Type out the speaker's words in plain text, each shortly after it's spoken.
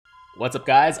What's up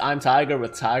guys, I'm Tiger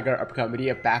with Tiger Uppercut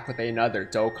Media, back with another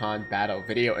Dokkan battle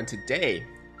video, and today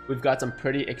we've got some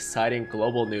pretty exciting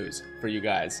global news for you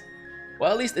guys.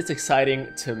 Well, at least it's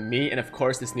exciting to me, and of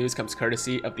course this news comes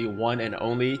courtesy of the one and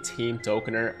only Team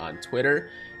Dokkaner on Twitter.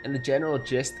 And the general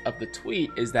gist of the tweet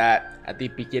is that at the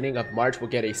beginning of March we'll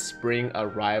get a spring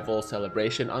arrival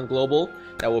celebration on global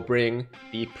that will bring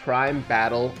the Prime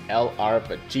Battle LR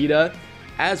Vegeta,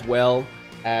 as well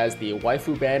as the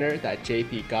waifu banner that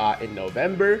JP got in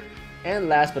November, and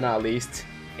last but not least,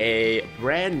 a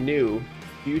brand new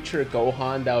future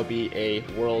Gohan that will be a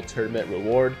World Tournament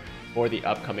reward for the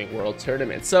upcoming World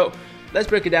Tournament. So let's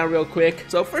break it down real quick.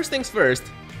 So first things first,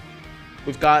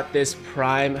 we've got this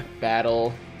Prime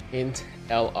Battle Int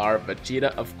LR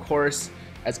Vegeta. Of course,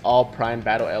 as all Prime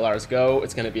Battle LRs go,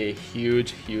 it's going to be a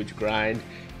huge grind,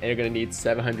 and you're going to need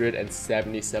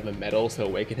 777 medals to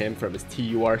awaken him from his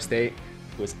TUR state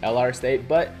to his LR state.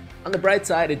 But on the bright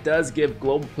side, it does give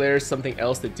global players something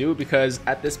else to do, because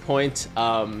at this point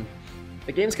the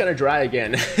game's kind of dry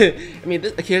again. I mean,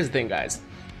 here's the thing guys,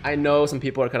 I know some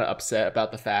people are kind of upset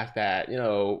about the fact that, you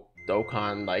know,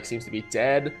 Dokkan seems to be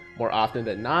dead more often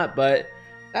than not, but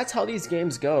that's how these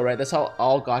games go, right? That's how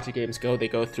all gacha games go. They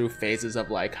go through phases of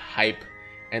hype,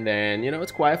 and then, you know,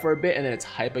 it's quiet for a bit and then it's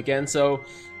hype again. So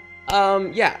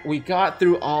yeah, we got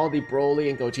through all the Broly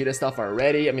and Gogeta stuff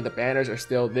already. I mean, the banners are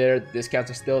still there, the discounts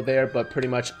are still there, but pretty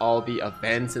much all the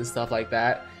events and stuff like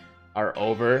that are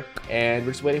over, and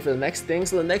we're just waiting for the next thing.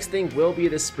 So the next thing will be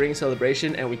the spring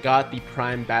celebration, and we got the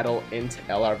Prime Battle Int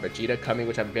LR Vegeta coming,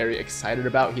 which I'm very excited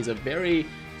about. He's a very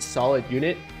solid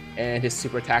unit, and his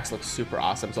super attacks look super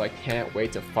awesome, so I can't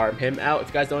wait to farm him out. If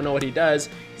you guys don't know what he does,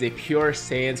 he's a pure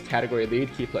Saiyan's category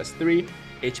lead, key +3,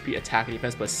 HP attack and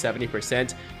defense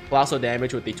 +70%, colossal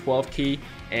damage with the 12 key,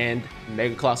 and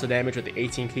mega colossal damage with the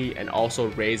 18 key, and also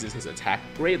raises his attack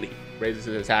greatly. Raises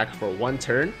his attack for 1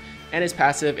 turn, and his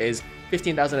passive is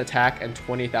 15,000 attack and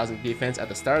 20,000 defense at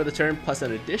the start of the turn, plus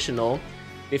an additional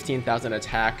 15,000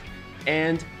 attack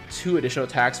and 2 additional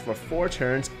attacks for 4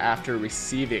 turns after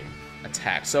receiving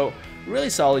attack. So really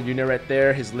solid unit right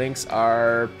there. His links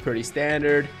are pretty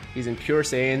standard. He's in pure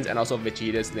Saiyans and also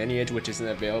Vegeta's lineage, which isn't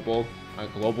available on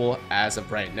global as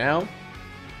of right now.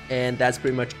 And that's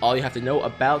pretty much all you have to know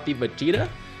about the Vegeta.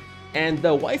 And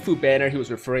the waifu banner he was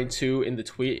referring to in the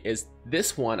tweet is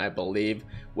this one, I believe,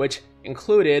 which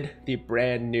included the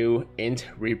brand new Int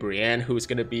Ribrianne, who's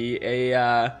going to be a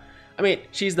I mean,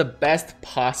 she's the best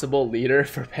possible leader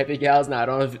for Pepe Gals. Now, I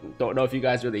don't know if you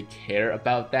guys really care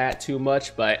about that too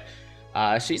much, but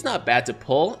she's not bad to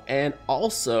pull. And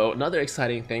also, another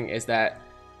exciting thing is that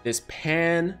this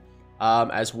Pan,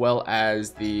 as well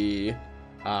as the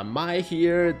Mai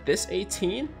here, this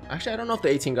 18, actually I don't know if the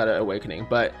 18 got an awakening,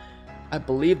 but I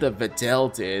believe the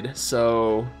Videl did.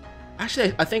 So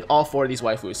actually I think all 4 of these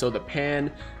waifus, so the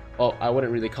Pan, well, I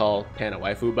wouldn't really call Pan a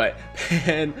waifu, but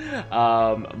Pan,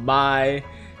 Mai,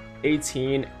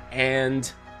 18,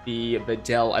 and the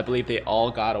Videl, I believe they all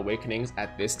got awakenings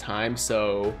at this time.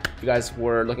 So if you guys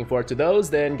were looking forward to those,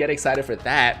 then get excited for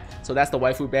that. So that's the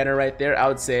waifu banner right there. I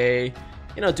would say,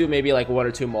 you know, do maybe 1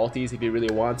 or 2 multis if you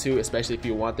really want to, especially if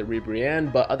you want the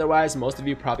Ribrianne. But otherwise, most of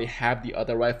you probably have the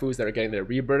other waifus that are getting their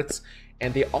rebirths,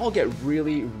 and they all get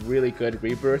really good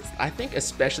rebirths. I think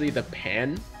especially the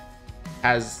Pan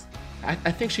has,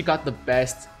 I think she got the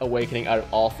best awakening out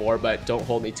of all 4, but don't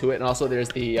hold me to it. And also there's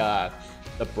the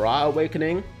Bra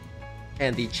awakening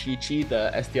and the Chi-Chi,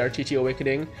 the SDR Chi-Chi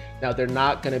awakening. Now they're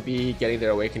not going to be getting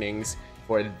their awakenings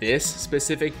for this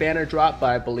specific banner drop, but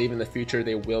I believe in the future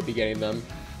they will be getting them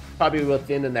probably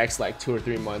within the next 2 or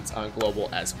 3 months on global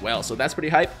as well. So that's pretty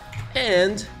hype.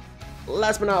 And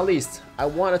last but not least, I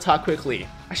want to talk quickly,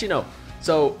 actually no,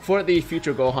 so for the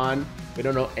future Gohan, we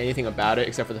don't know anything about it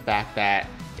except for the fact that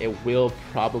it will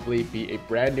probably be a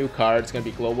brand new card. It's going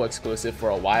to be global exclusive for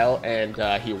a while, and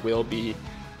he will be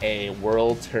a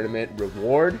World Tournament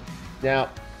reward. Now,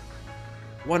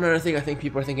 one other thing I think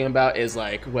people are thinking about is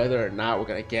whether or not we're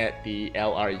going to get the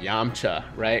LR Yamcha,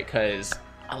 right? Because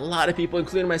a lot of people,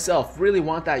 including myself, really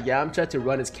want that Yamcha to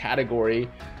run his category,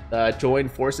 join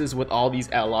forces with all these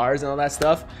LRs and all that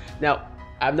stuff. Now,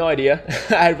 I have no idea.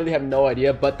 I really have no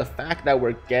idea, but the fact that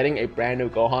we're getting a brand new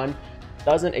Gohan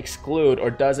doesn't exclude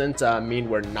or doesn't mean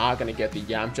we're not going to get the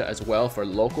Yamcha as well for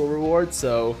local rewards.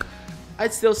 So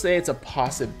I'd still say it's a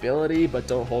possibility, but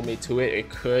don't hold me to it.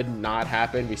 It could not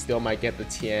happen. We still might get the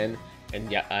Tien and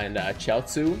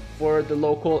Chiaotzu for the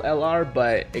local LR,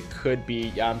 but it could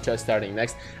be Yamcha starting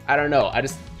next. I don't know. I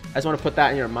just want to put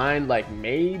that in your mind.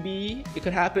 Maybe it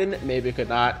could happen, maybe it could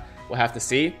not. We'll have to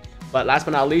see. But last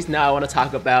but not least, now I want to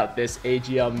talk about this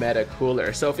AGL Meta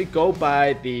Cooler. So if we go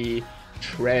by the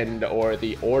trend or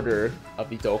the order of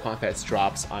the Dokkan Fest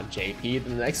drops on JP. The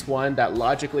next one that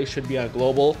logically should be on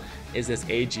Global is this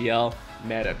AGL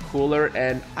Meta Cooler,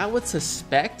 and I would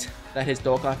suspect that his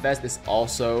Dokkan Fest is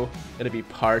also going to be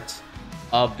part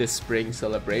of this spring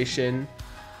celebration,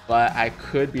 but I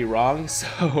could be wrong,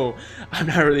 so I'm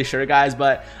not really sure, guys.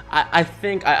 But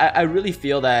I really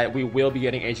feel that we will be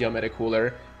getting AGL Meta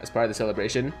Cooler as part of the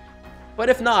celebration. But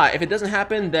if not, if it doesn't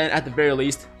happen, then at the very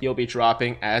least, he'll be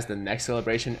dropping as the next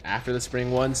celebration after the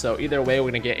spring one. So either way,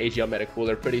 we're going to get AGL Meta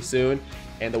Cooler pretty soon.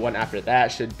 And the one after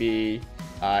that should be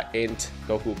Int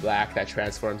Goku Black that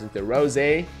transforms into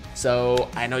Rose. So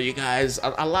I know you guys,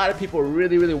 a lot of people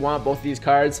really want both of these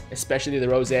cards, especially the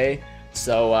Rose.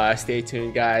 So stay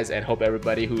tuned, guys, and hope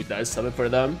everybody who does summon for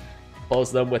them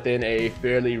pulls them within a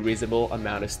fairly reasonable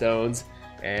amount of stones.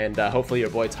 And hopefully your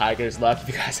boy Tiger's luck. If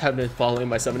you guys haven't been following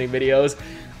my summoning videos,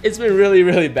 it's been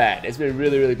really bad. It's been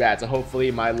really bad. So hopefully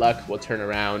my luck will turn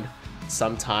around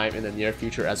sometime in the near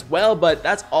future as well. But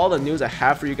that's all the news I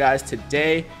have for you guys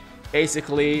today.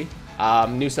 Basically,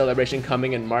 new celebration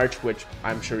coming in March, which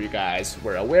I'm sure you guys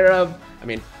were aware of. I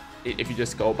mean, if you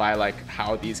just go by like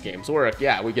how these games work,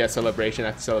 yeah, we get celebration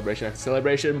after celebration after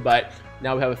celebration, but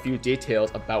now we have a few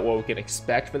details about what we can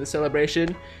expect for the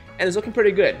celebration. And it's looking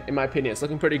pretty good, in my opinion. It's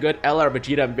looking pretty good. LR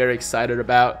Vegeta, I'm very excited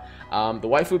about. The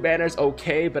waifu banner's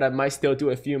okay, but I might still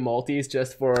do a few multis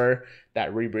just for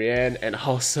that Ribrianne. And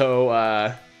also,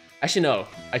 actually no,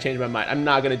 I changed my mind. I'm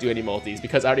not going to do any multis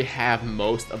because I already have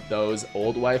most of those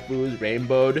old waifus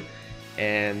rainbowed.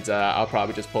 And I'll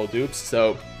probably just pull dupes.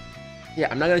 So yeah,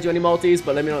 I'm not going to do any multis,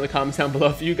 but let me know in the comments down below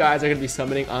if you guys are going to be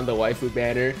summoning on the waifu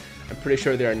banner. I'm pretty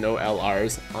sure there are no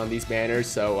LRs on these banners,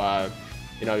 so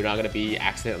you know, you're not going to be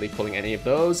accidentally pulling any of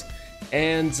those.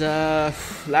 And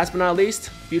last but not least,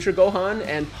 future Gohan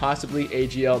and possibly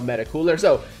AGL Meta Cooler.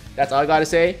 So that's all I got to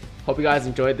say. Hope you guys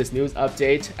enjoyed this news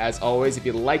update. As always, if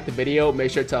you liked the video, make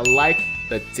sure to like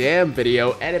the damn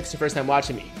video. And if it's your first time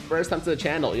watching me, first time to the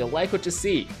channel, you'll like what you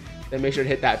see, then make sure to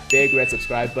hit that big red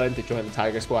subscribe button to join the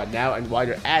Tiger Squad now. And while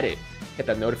you're at it, hit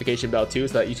that notification bell too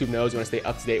so that YouTube knows you want to stay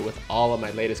up to date with all of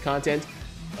my latest content.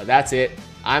 But that's it.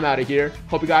 I'm out of here.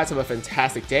 Hope you guys have a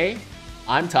fantastic day.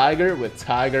 I'm Tiger with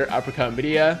Tiger Uppercut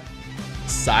Media,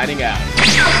 signing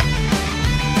out.